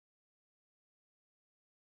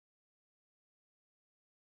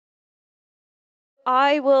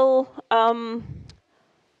I will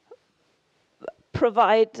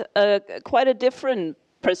provide quite a different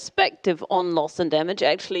perspective on loss and damage.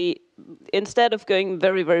 Actually, instead of going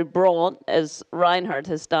very, very broad, as Reinhard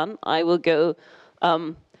has done, I will go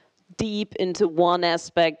deep into one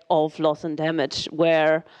aspect of loss and damage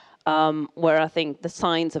where I think the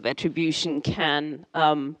science of attribution can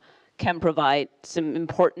provide some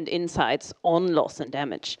important insights on loss and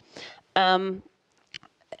damage.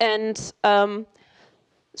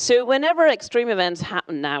 So whenever extreme events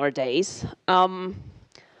happen nowadays,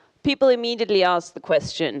 people immediately ask the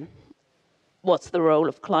question, what's the role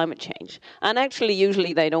of climate change? And actually,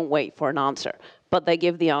 usually they don't wait for an answer, but they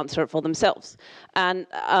give the answer for themselves. And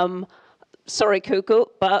sorry, Koko,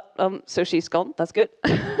 but so she's gone, that's good.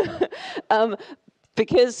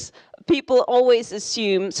 Because people always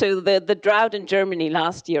assume, so the drought in Germany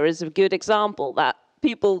last year is a good example that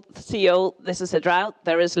people see, oh, this is a drought,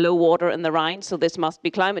 there is low water in the Rhine, so this must be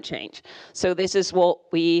climate change. So this is what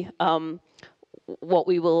we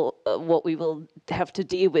will have to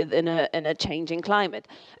deal with in a changing climate.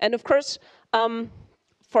 And of course,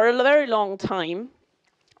 for a very long time,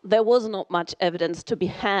 there was not much evidence to be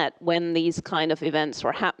had when these kind of events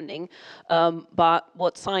were happening. But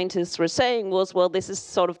what scientists were saying was, well, this is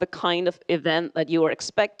sort of the kind of event that you would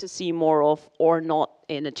expect to see more of or not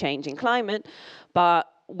in a changing climate,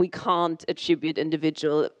 but we can't attribute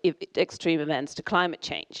individual extreme events to climate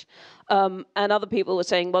change. And other people were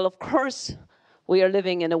saying, well, of course, we are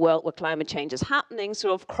living in a world where climate change is happening,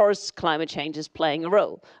 so of course climate change is playing a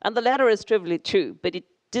role. And the latter is trivially true, but it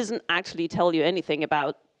doesn't actually tell you anything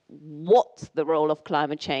about what's the role of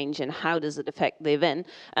climate change and how does it affect the event.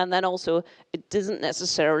 And then also, it doesn't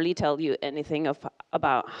necessarily tell you anything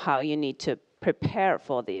about how you need to prepare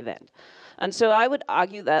for the event. And so I would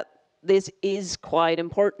argue that this is quite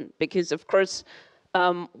important because, of course,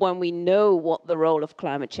 when we know what the role of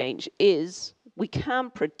climate change is, we can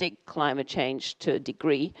predict climate change to a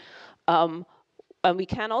degree. And we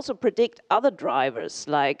can also predict other drivers,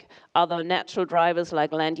 like other natural drivers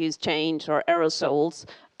like land use change or aerosols,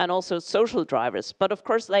 and also social drivers. But of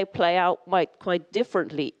course, they play out quite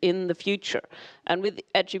differently in the future. And with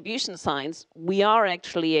attribution science, we are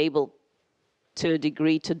actually able, to a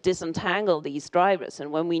degree, to disentangle these drivers.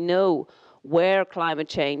 And when we know where climate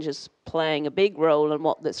change is playing a big role and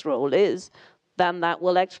what this role is, then that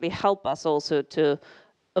will actually help us also to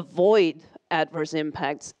avoid adverse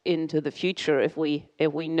impacts into the future if we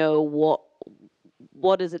know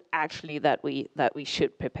what is it actually that we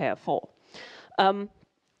should prepare for.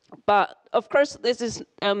 But of course, this is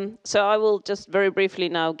so I will just very briefly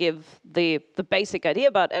now give the basic idea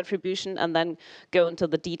about attribution and then go into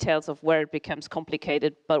the details of where it becomes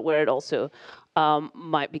complicated, but where it also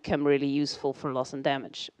might become really useful for loss and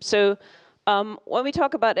damage. So when we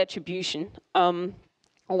talk about attribution,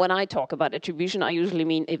 when I talk about attribution, I usually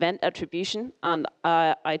mean event attribution, and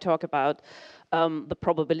I talk about the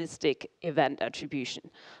probabilistic event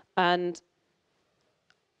attribution. And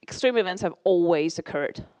extreme events have always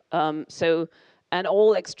occurred. And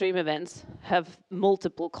all extreme events have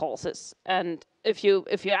multiple causes. And if you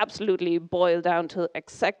absolutely boil down to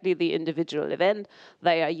exactly the individual event,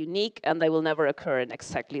 they are unique and they will never occur in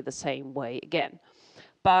exactly the same way again.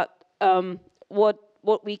 But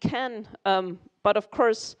what we can, but of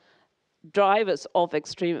course, drivers of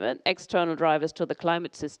extreme event, external drivers to the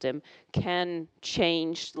climate system, can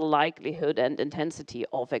change the likelihood and intensity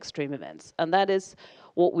of extreme events. And that is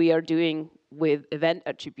what we are doing with event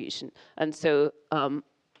attribution. And so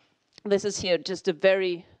this is here just a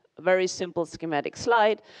very, very simple schematic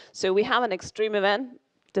slide. So we have an extreme event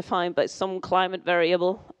defined by some climate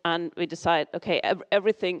variable, and we decide, okay,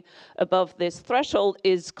 everything above this threshold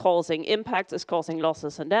is causing impacts, is causing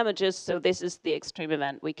losses and damages, so this is the extreme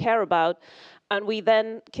event we care about. And we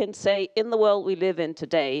then can say, in the world we live in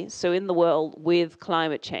today, so in the world with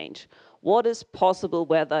climate change, what is possible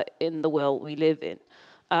weather in the world we live in?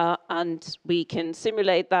 And we can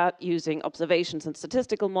simulate that using observations and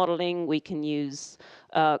statistical modeling. We can use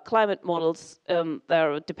climate models.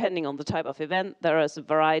 Depending on the type of event, there is a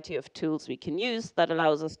variety of tools we can use that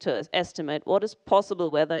allows us to estimate what is possible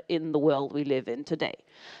weather in the world we live in today.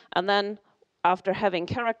 And then, after having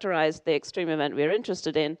characterized the extreme event we're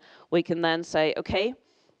interested in, we can then say, okay,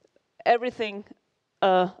 everything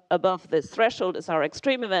above this threshold is our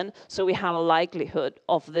extreme event, so we have a likelihood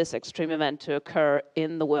of this extreme event to occur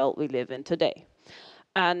in the world we live in today.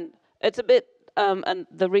 And it's a bit, and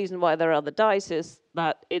the reason why there are the dice is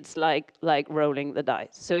that it's like rolling the dice.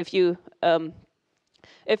 So if you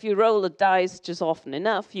roll the dice just often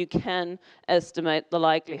enough, you can estimate the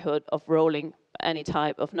likelihood of rolling any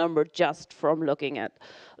type of number just from looking at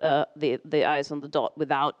the ice on the dot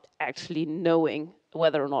without actually knowing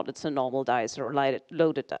whether or not it's a normal dice or a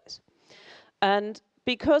loaded dice. And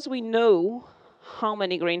because we know how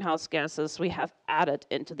many greenhouse gases we have added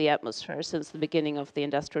into the atmosphere since the beginning of the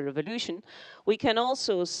Industrial Revolution, we can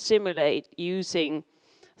also simulate using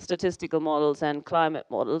statistical models and climate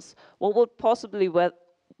models what would possible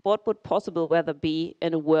weather be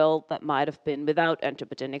in a world that might have been without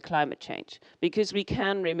anthropogenic climate change, because we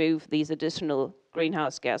can remove these additional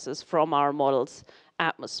greenhouse gases from our models'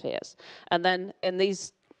 atmospheres. And then in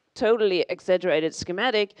these totally exaggerated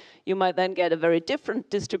schematic, you might then get a very different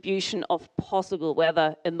distribution of possible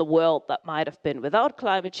weather in the world that might have been without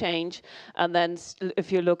climate change. And then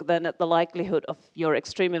if you look then at the likelihood of your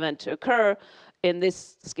extreme event to occur, in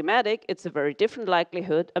this schematic, it's a very different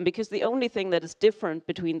likelihood. And because the only thing that is different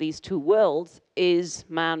between these two worlds is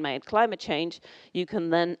man-made climate change, you can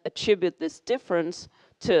then attribute this difference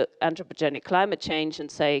to anthropogenic climate change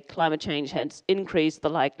and say climate change hence increased the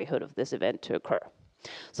likelihood of this event to occur.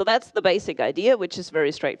 So that's the basic idea, which is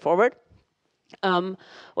very straightforward.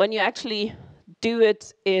 When you actually do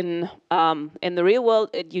it in the real world,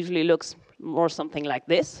 it usually looks more something like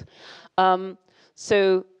this.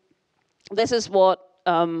 So this is what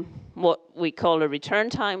we call a return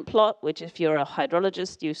time plot, which if you're a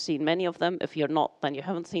hydrologist, you've seen many of them. If you're not, then you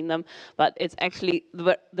haven't seen them. But it's actually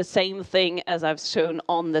the same thing as I've shown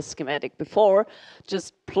on the schematic before,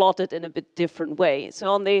 just plotted in a bit different way.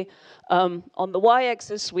 So on the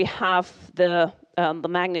y-axis, we have the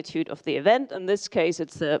magnitude of the event. In this case,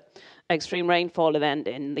 it's the extreme rainfall event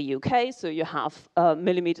in the UK. So you have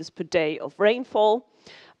millimeters per day of rainfall.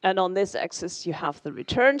 And on this axis, you have the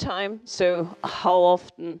return time. So how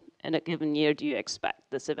often in a given year do you expect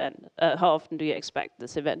this event? How often do you expect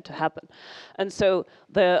this event to happen? And so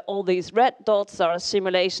all these red dots are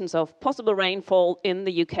simulations of possible rainfall in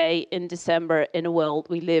the UK in December in a world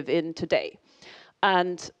we live in today.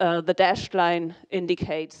 And the dashed line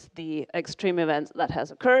indicates the extreme event that has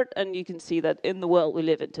occurred. And you can see that in the world we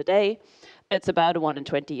live in today, it's about a 1 in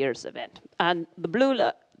 20 years event. And the blue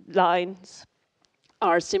lines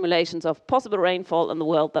are simulations of possible rainfall in the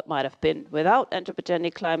world that might have been without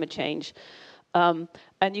anthropogenic climate change. And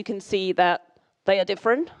you can see that they are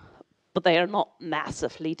different, but they are not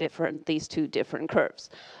massively different, these two different curves.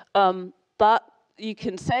 But you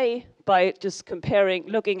can say, by just comparing,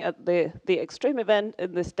 looking at the extreme event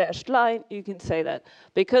in this dashed line, you can say that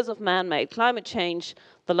because of man-made climate change,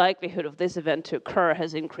 the likelihood of this event to occur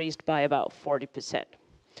has increased by about 40%.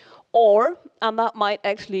 Or, and that might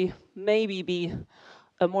actually maybe be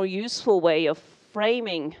a more useful way of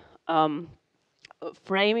framing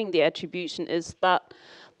the attribution, is that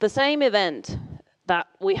the same event that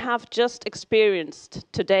we have just experienced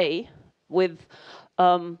today with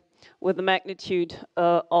the magnitude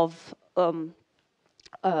of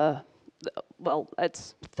well,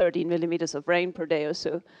 it's 13 millimeters of rain per day or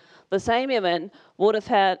so. The same event would have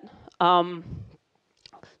had 2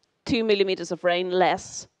 millimeters of rain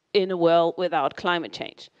less in a world without climate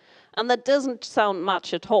change. And that doesn't sound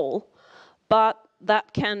much at all, but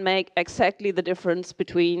that can make exactly the difference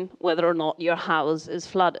between whether or not your house is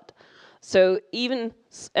flooded. So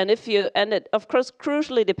it of course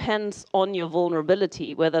crucially depends on your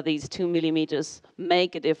vulnerability, whether these 2 millimeters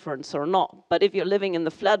make a difference or not. But if you're living in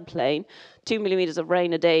the floodplain, 2 millimeters of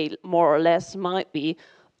rain a day, more or less, might be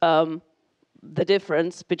the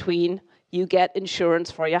difference between you get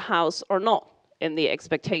insurance for your house or not in the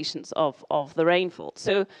expectations of the rainfall.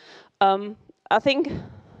 So I think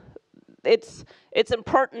it's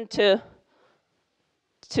important to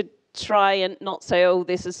try and not say, oh,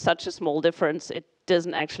 this is such a small difference, it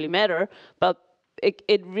doesn't actually matter, but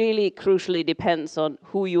it really crucially depends on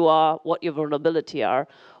who you are, what your vulnerability are,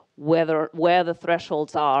 where the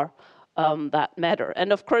thresholds are that matter.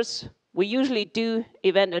 And of course, we usually do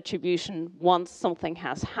event attribution once something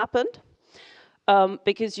has happened,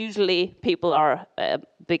 because usually people are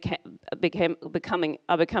becoming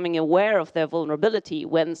aware of their vulnerability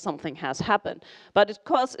when something has happened. But of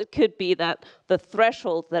course, it could be that the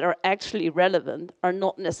thresholds that are actually relevant are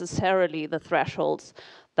not necessarily the thresholds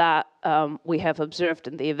that we have observed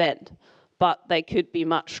in the event, but they could be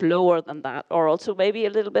much lower than that, or also maybe a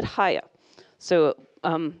little bit higher. So,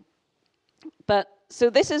 so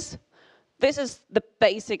this is the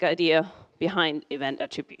basic idea behind event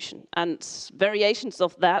attribution, and variations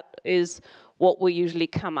of that is what will usually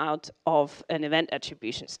come out of an event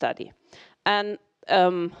attribution study. And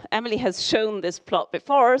Emily has shown this plot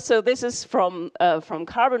before. So this is from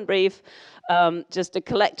Carbon Brief, just a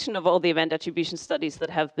collection of all the event attribution studies that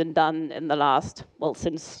have been done in the last, well,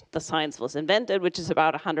 since the science was invented, which is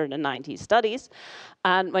about 190 studies.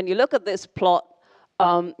 And when you look at this plot,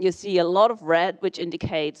 you see a lot of red, which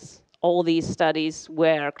indicates all these studies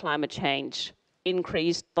where climate change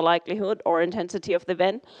increased the likelihood or intensity of the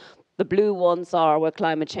event. The blue ones are where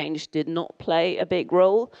climate change did not play a big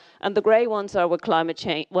role, and the gray ones are where climate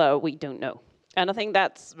change, well, we don't know. And I think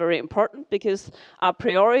that's very important because a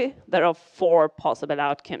priori, there are 4 possible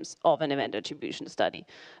outcomes of an event attribution study.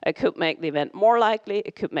 It could make the event more likely,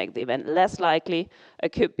 it could make the event less likely,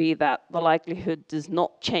 it could be that the likelihood does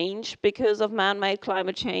not change because of man-made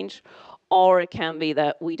climate change, or it can be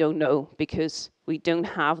that we don't know because we don't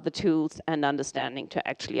have the tools and understanding to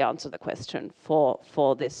actually answer the question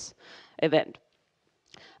for this event.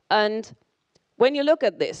 And when you look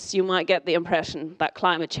at this, you might get the impression that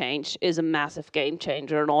climate change is a massive game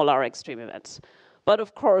changer in all our extreme events. But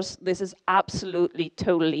of course, this is absolutely,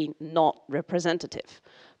 totally not representative,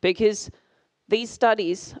 because these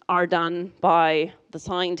studies are done by the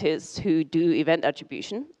scientists who do event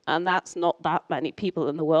attribution, and that's not that many people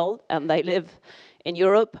in the world, and they live in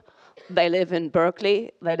Europe, they live in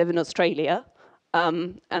Berkeley, they live in Australia,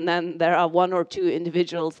 and then there are 1 or 2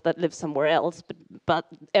 individuals that live somewhere else, but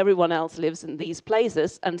everyone else lives in these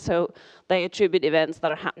places, and so they attribute events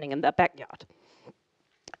that are happening in their backyard.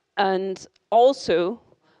 And also,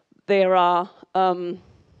 there are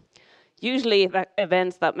usually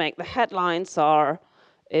events that make the headlines are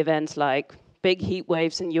events like big heat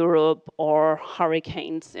waves in Europe or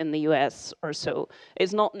hurricanes in the US or so.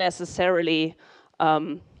 It's not necessarily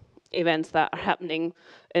events that are happening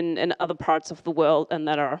in other parts of the world and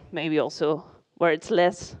that are maybe also where it's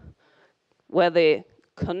less, where the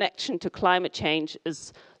connection to climate change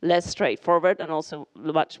is less straightforward and also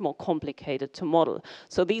much more complicated to model.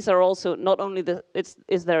 So these are also not only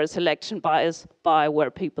is there a selection bias by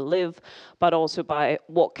where people live, but also by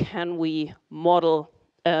what can we model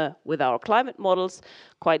with our climate models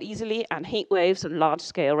quite easily, and heat waves and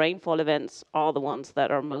large-scale rainfall events are the ones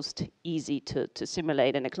that are most easy to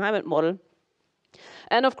simulate in a climate model.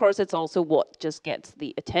 And of course, it's also what just gets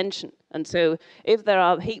the attention. And so if there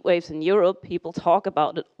are heat waves in Europe, people talk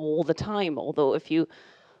about it all the time, although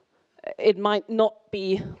it might not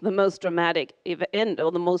be the most dramatic event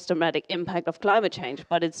or the most dramatic impact of climate change,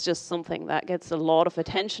 but it's just something that gets a lot of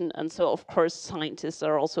attention. And so, of course, scientists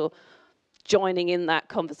are also joining in that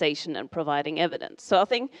conversation and providing evidence. So I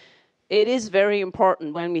think it is very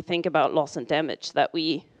important when we think about loss and damage that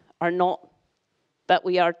we are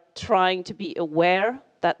trying to be aware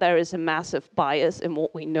that there is a massive bias in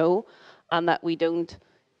what we know, and that we don't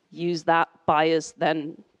use that bias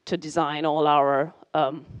then to design all our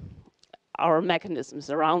mechanisms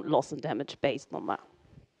around loss and damage based on that.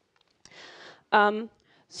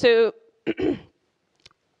 So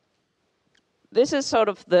this is sort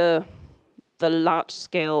of the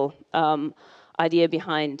large-scale idea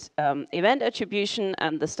behind event attribution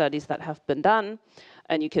and the studies that have been done.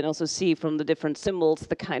 And you can also see from the different symbols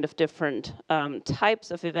the kind of different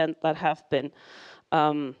types of events that have been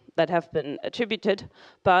attributed.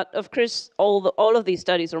 But of course, all of these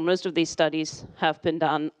studies, or most of these studies, have been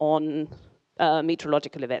done on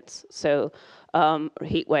meteorological events. So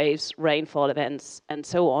heat waves, rainfall events, and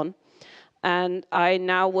so on. And I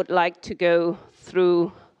now would like to go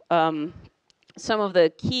through some of the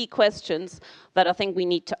key questions that I think we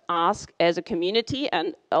need to ask as a community,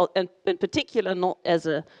 and in particular not as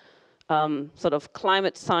a sort of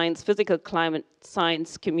climate science, physical climate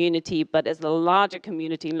science community, but as a larger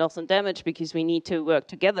community in loss and damage, because we need to work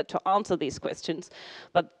together to answer these questions.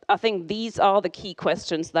 But I think these are the key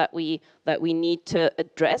questions that we need to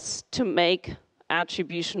address to make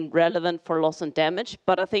attribution relevant for loss and damage.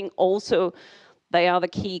 But I think also they are the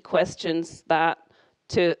key questions that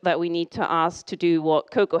we need to ask to do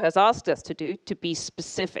what Koko has asked us to do, to be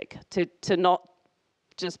specific, to not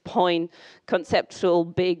just point conceptual,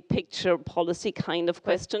 big picture policy kind of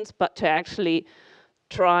questions, but to actually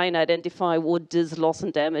try and identify what does loss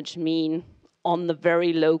and damage mean on the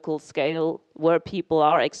very local scale, where people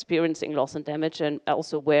are experiencing loss and damage, and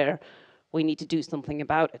also where we need to do something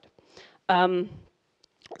about it.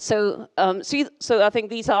 So I think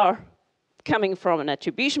these are, coming from an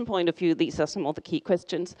attribution point of view, these are some of the key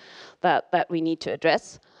questions that we need to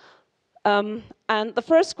address. And the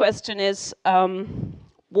first question is,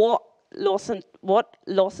 what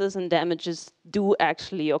losses and damages do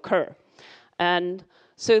actually occur? And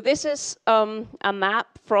so this is a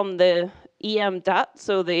map from the EMDAT,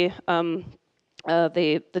 so the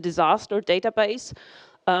disaster database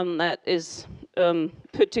that is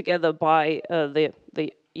put together by the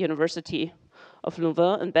University of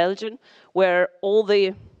Lund in Belgium, where all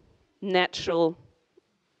the natural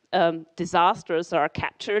disasters are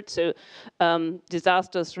captured. So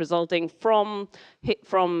disasters resulting from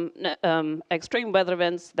extreme weather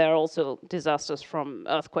events. There are also disasters from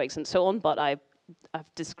earthquakes and so on, but I've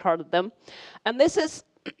discarded them. And this is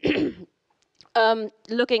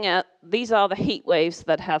looking at, these are the heat waves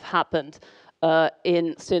that have happened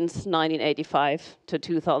since 1985 to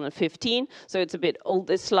 2015. So it's a bit old,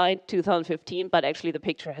 this slide, 2015, but actually the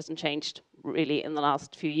picture hasn't changed really in the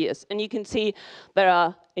last few years. And you can see there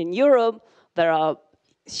are, in Europe, there are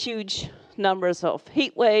huge numbers of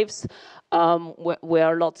heat waves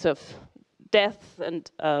where lots of death and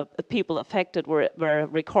people affected were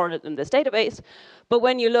recorded in this database. But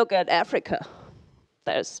when you look at Africa,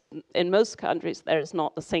 in most countries, there is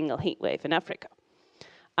not a single heat wave in Africa.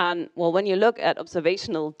 And well, when you look at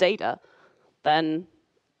observational data, then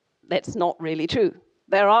that's not really true.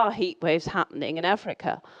 There are heat waves happening in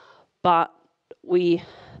Africa, but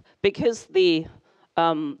because the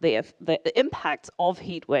impacts of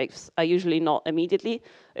heat waves are usually not immediately.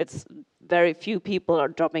 It's very few people are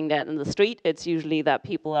dropping dead in the street. It's usually that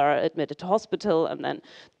people are admitted to hospital and then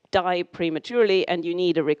die prematurely, and you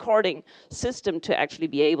need a recording system to actually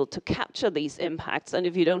be able to capture these impacts. And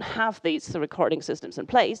if you don't have these recording systems in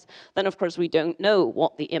place, then of course we don't know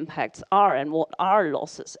what the impacts are and what are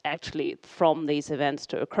losses actually from these events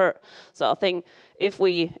to occur. So I think if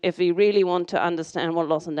we really want to understand what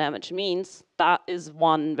loss and damage means, that is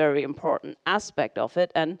one very important aspect of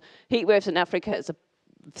it. And heat waves in Africa is a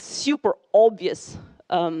super obvious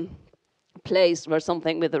place where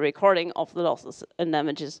something with the recording of the losses and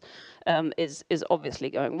damages is obviously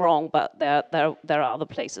going wrong, but there are other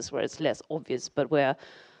places where it's less obvious, but where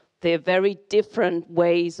there are very different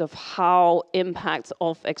ways of how impacts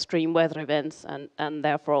of extreme weather events and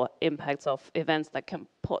therefore impacts of events that can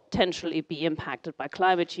potentially be impacted by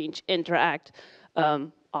climate change interact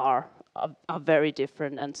are very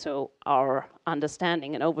different, and so our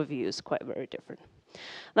understanding and overview is quite very different.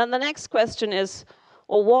 Then the next question is,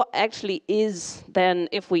 well, what actually is then,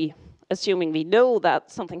 if we, assuming we know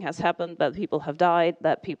that something has happened, that people have died,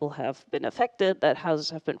 that people have been affected, that houses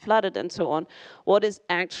have been flooded and so on, what is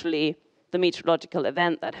actually the meteorological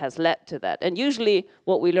event that has led to that? And usually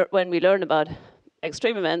what when we learn about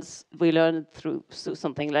extreme events, we learn it through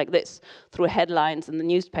something like this, through headlines in the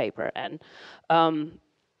newspaper. And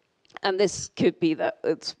this could be that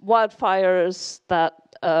it's wildfires that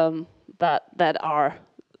are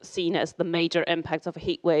seen as the major impacts of a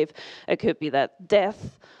heat wave. It could be that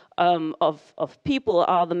death of people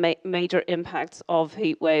are the major impacts of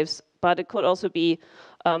heat waves, but it could also be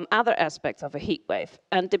other aspects of a heat wave.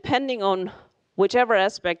 And depending on whichever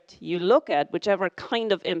aspect you look at, whichever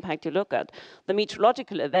kind of impact you look at, the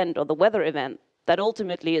meteorological event or the weather event that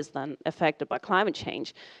ultimately is then affected by climate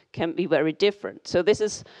change can be very different. So this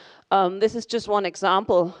is just one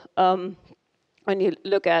example. When you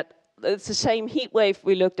look at, it's the same heat wave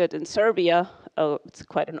we looked at in Serbia. Oh, it's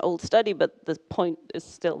quite an old study, but the point is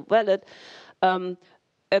still valid.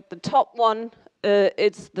 At the top one,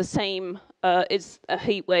 it's the same, it's a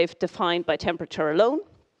heat wave defined by temperature alone.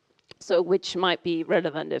 So which might be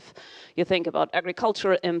relevant if you think about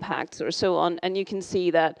agricultural impacts or so on. And you can see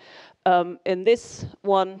that in this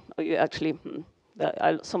one, you actually,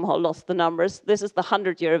 I somehow lost the numbers. This is the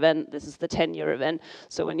 100-year event, this is the 10-year event.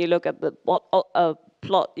 So when you look at the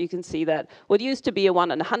plot, you can see that what used to be a 1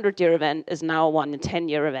 in a 100-year event is now a 1 in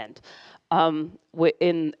 10-year event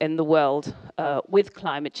in the world with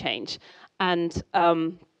climate change. And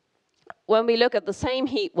when we look at the same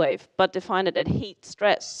heat wave, but define it at heat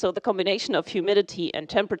stress, so the combination of humidity and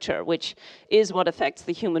temperature, which is what affects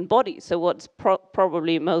the human body, so what's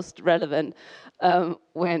probably most relevant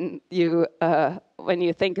when you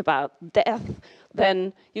think about death,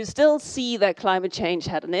 then you still see that climate change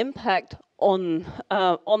had an impact on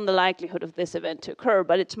the likelihood of this event to occur,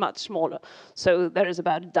 but it's much smaller. So there is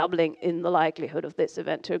about a doubling in the likelihood of this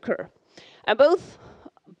event to occur. And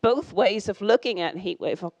both ways of looking at heat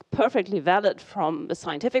wave are perfectly valid from a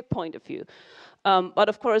scientific point of view. But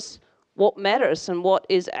of course, what matters and what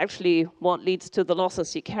leads to the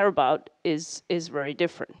losses you care about is very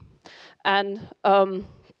different. And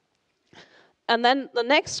then the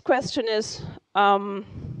next question is,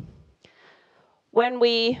 when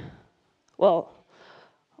we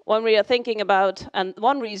are thinking about, and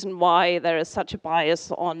one reason why there is such a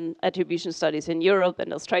bias on attribution studies in Europe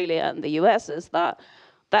and Australia and the US is that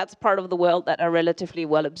that's part of the world that are relatively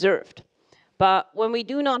well observed. But when we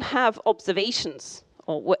do not have observations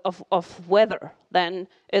of weather, then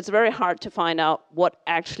it's very hard to find out what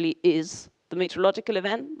actually is the meteorological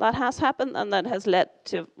event that has happened and that has led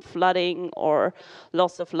to flooding or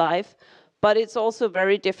loss of life. But it's also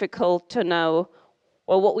very difficult to know,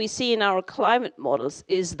 well, what we see in our climate models,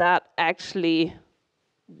 is that actually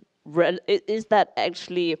reliable?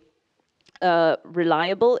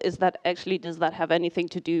 Is that actually, does that have anything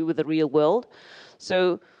to do with the real world?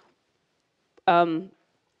 So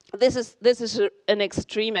this is an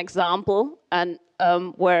extreme example, and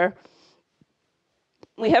where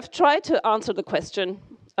we have tried to answer the question,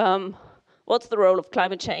 what's the role of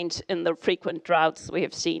climate change in the frequent droughts we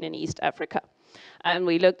have seen in East Africa? And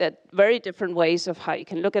we looked at very different ways of how you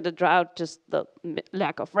can look at a drought, just the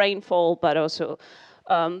lack of rainfall, but also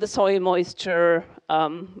the soil moisture,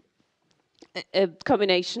 a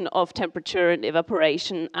combination of temperature and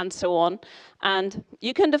evaporation, and so on. And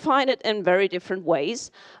you can define it in very different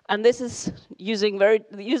ways. And this is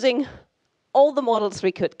using all the models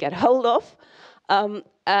we could get hold of.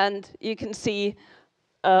 And you can see,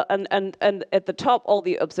 and at the top, all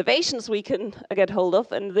the observations we can get hold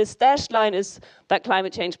of. And this dashed line is that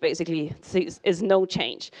climate change basically is no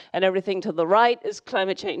change. And everything to the right is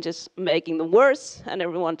climate change is making them worse. And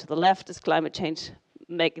everyone to the left is climate change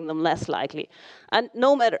making them less likely. And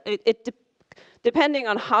no matter, depending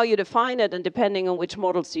on how you define it, and depending on which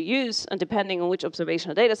models you use, and depending on which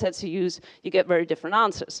observational data sets you use, you get very different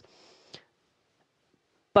answers.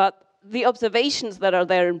 But the observations that are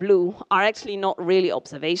there in blue are actually not really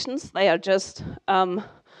observations. They are just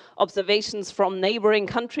observations from neighboring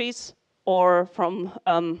countries, or from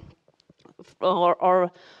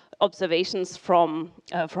or observations from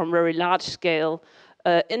very large-scale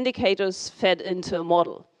indicators fed into a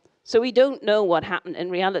model. So we don't know what happened in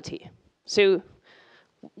reality. So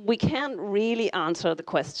we can't really answer the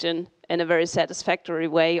question in a very satisfactory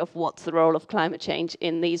way of what's the role of climate change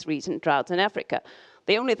in these recent droughts in Africa.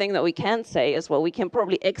 The only thing that we can say is, well, we can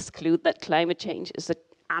probably exclude that climate change is an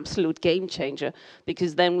absolute game changer,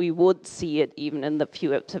 because then we would see it even in the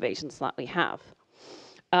few observations that we have.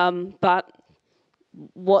 But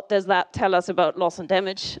what does that tell us about loss and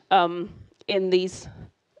damage in these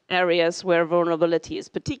areas where vulnerability is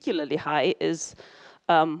particularly high is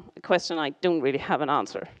a question I don't really have an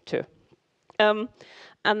answer to.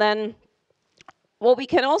 And then what we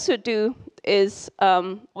can also do is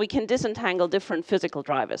we can disentangle different physical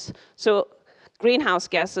drivers. So greenhouse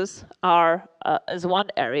gases are is one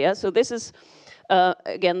area. So this is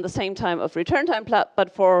again the same time of return time plot,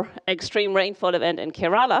 but for extreme rainfall event in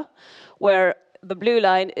Kerala, where the blue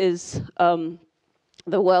line is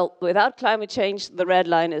the world without climate change, the red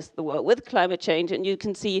line is the world with climate change, and you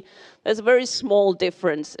can see there's a very small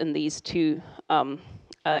difference in these two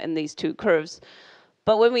curves.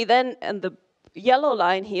 But when we then, and the yellow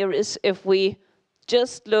line here is if we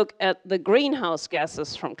just look at the greenhouse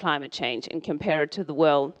gases from climate change and compare it to the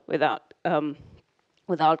world without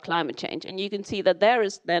climate change. And you can see that there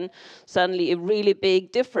is then suddenly a really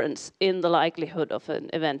big difference in the likelihood of an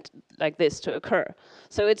event like this to occur.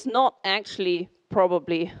 So it's not actually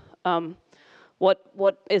probably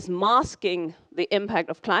what is masking the impact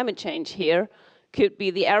of climate change here could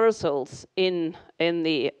be the aerosols in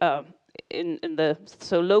the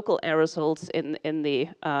local aerosols in the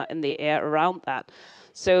air around that.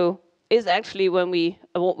 So is actually when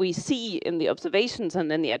what we see in the observations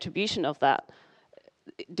and then the attribution of that,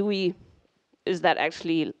 is that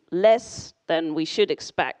actually less than we should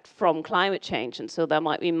expect from climate change? And so there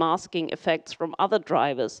might be masking effects from other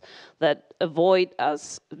drivers that avoid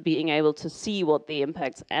us being able to see what the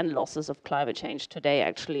impacts and losses of climate change today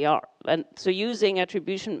actually are. And so using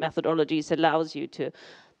attribution methodologies allows you to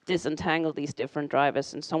disentangle these different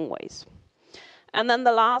drivers in some ways. And then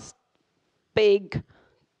the last big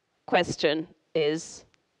question is,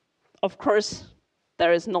 of course,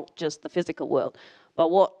 there is not just the physical world, but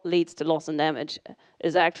what leads to loss and damage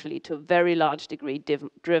is actually to a very large degree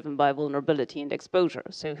driven by vulnerability and exposure.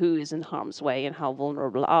 So who is in harm's way and how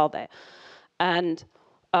vulnerable are they? And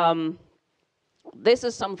this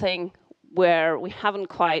is something where we haven't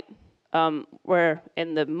quite, where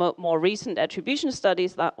in the more recent attribution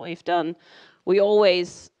studies that we've done, we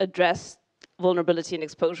always address vulnerability and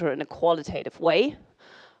exposure in a qualitative way.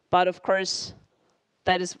 But of course,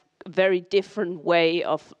 that is a very different way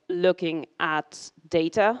of looking at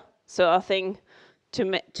data. So I think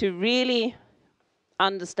to really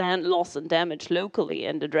understand loss and damage locally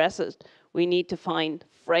and address it, we need to find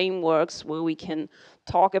frameworks where we can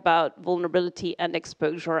talk about vulnerability and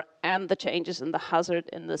exposure and the changes in the hazard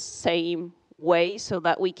in the same way, so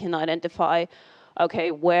that we can identify,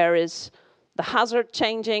 okay, where is the hazard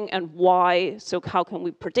changing and why? So how can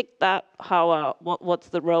we predict that? How what's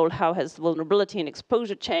the role? How has vulnerability and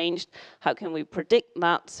exposure changed? How can we predict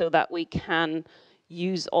that so that we can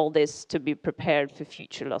use all this to be prepared for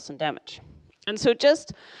future loss and damage? And so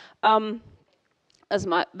just as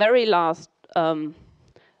my very last, there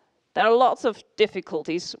are lots of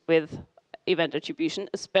difficulties with event attribution,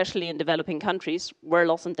 especially in developing countries where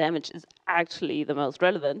loss and damage is actually the most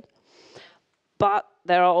relevant. But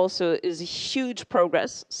there also is a huge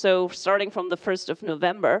progress. So starting from the 1st of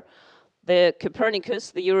November, the Copernicus,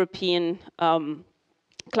 the European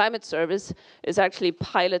Climate Service, is actually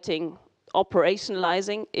piloting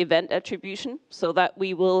operationalizing event attribution so that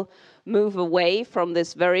we will move away from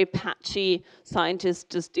this very patchy scientists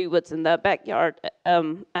just do what's in their backyard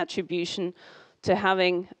attribution to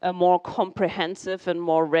having a more comprehensive and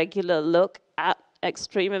more regular look at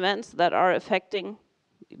extreme events that are affecting,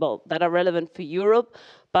 well, that are relevant for Europe,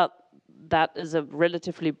 but that is a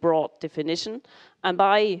relatively broad definition. And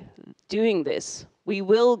by doing this, we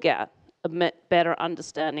will get a better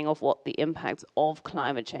understanding of what the impacts of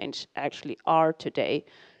climate change actually are today,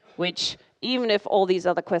 which, even if all these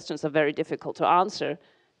other questions are very difficult to answer,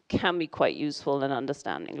 can be quite useful in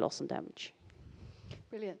understanding loss and damage.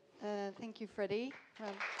 Brilliant. Thank you, Freddie.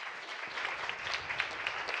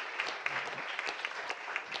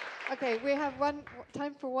 Okay, we have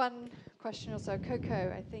time for one question or so.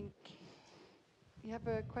 Koko, I think you have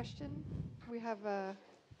a question? We have a...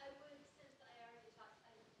 I would, since I already talked,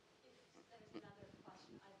 if there's another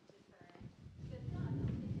question, I'd defer. But if not,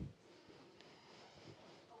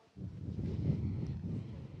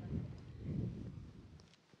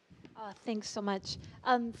 I'll take it. Thanks so much.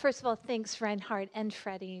 First of all, thanks, Reinhard and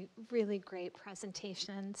Freddie. Really great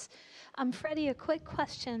presentations. Freddie, a quick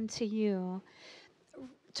question to you.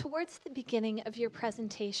 Towards the beginning of your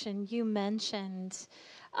presentation, you mentioned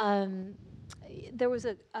there was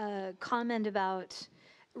a comment about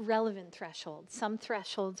relevant thresholds. Some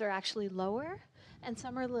thresholds are actually lower and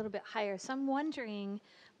some are a little bit higher. So I'm wondering,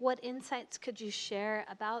 what insights could you share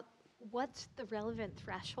about what's the relevant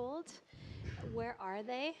threshold? Where are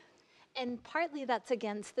they? And partly that's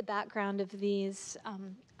against the background of these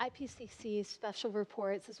IPCC special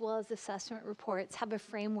reports as well as assessment reports have a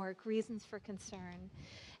framework, reasons for concern.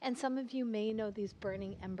 And some of you may know these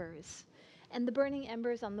burning embers. And the burning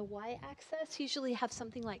embers on the y-axis usually have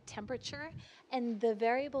something like temperature, and the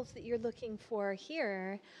variables that you're looking for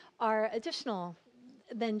here are additional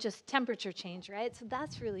than just temperature change, right? So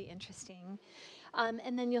that's really interesting.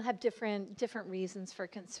 And then you'll have different reasons for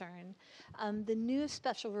concern. The new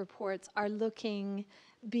special reports are looking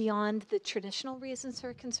beyond the traditional reasons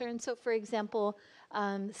for concern. So for example,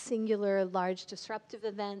 singular large disruptive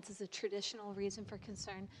events is a traditional reason for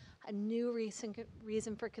concern. A new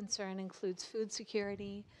reason for concern includes food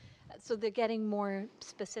security. So they're getting more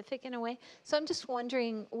specific in a way. So I'm just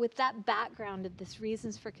wondering, with that background of this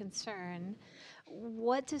reasons for concern,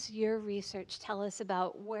 what does your research tell us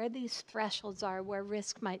about where these thresholds are, where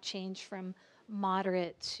risk might change from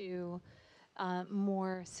moderate to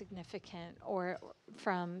more significant, or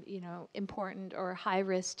from, you know, important or high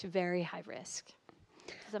risk to very high risk?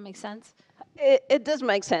 Does that make sense? It does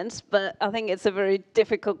make sense, but I think it's a very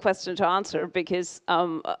difficult question to answer because,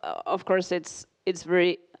 of course, it's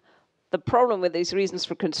very. The problem with these reasons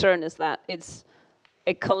for concern is that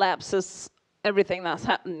it collapses everything that's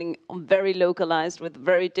happening very localized with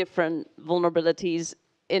very different vulnerabilities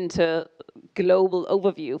into global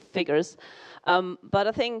overview figures. But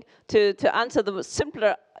I think to answer the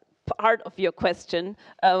simpler part of your question,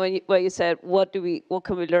 where you said, what can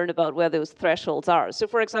we learn about where those thresholds are? So,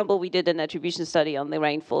 for example, we did an attribution study on the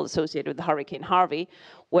rainfall associated with Hurricane Harvey,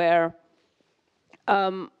 where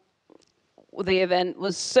the event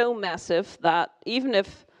was so massive that even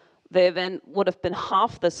if the event would have been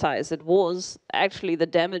half the size it was, actually the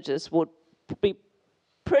damages would be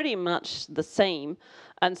pretty much the same.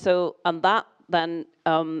 And so, and that then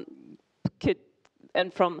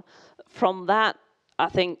from that, I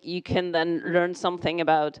think you can then learn something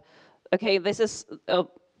about, okay,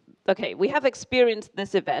 we have experienced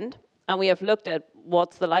this event, and we have looked at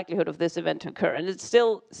what's the likelihood of this event to occur. And it's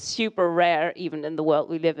still super rare, even in the world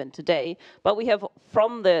we live in today. But we have,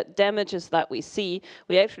 from the damages that we see,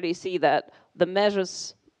 we actually see that the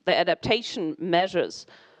measures, the adaptation measures,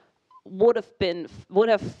 would have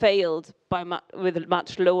failed with a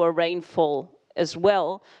much lower rainfall as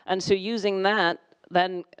well. And so using that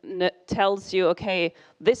then tells you, okay,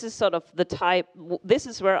 this is sort of the type, this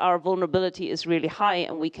is where our vulnerability is really high,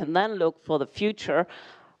 and we can then look for the future,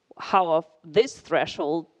 how of this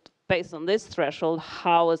threshold, based on this threshold,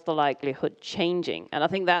 how is the likelihood changing? And I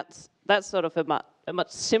think that's sort of a much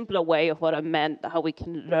simpler way of what I meant, how we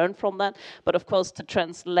can learn from that. But of course, to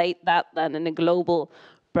translate that then in a global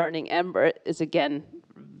burning ember is again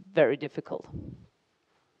very difficult.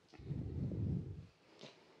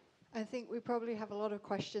 I think we probably have a lot of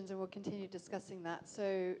questions and we'll continue discussing that.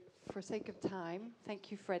 So for sake of time,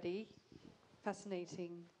 thank you, Freddie.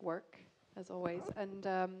 Fascinating work, as always. And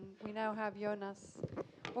we now have Jonas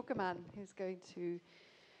Åkerman, who's going to,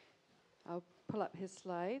 I'll pull up his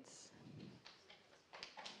slides.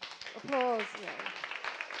 Applause. Yeah.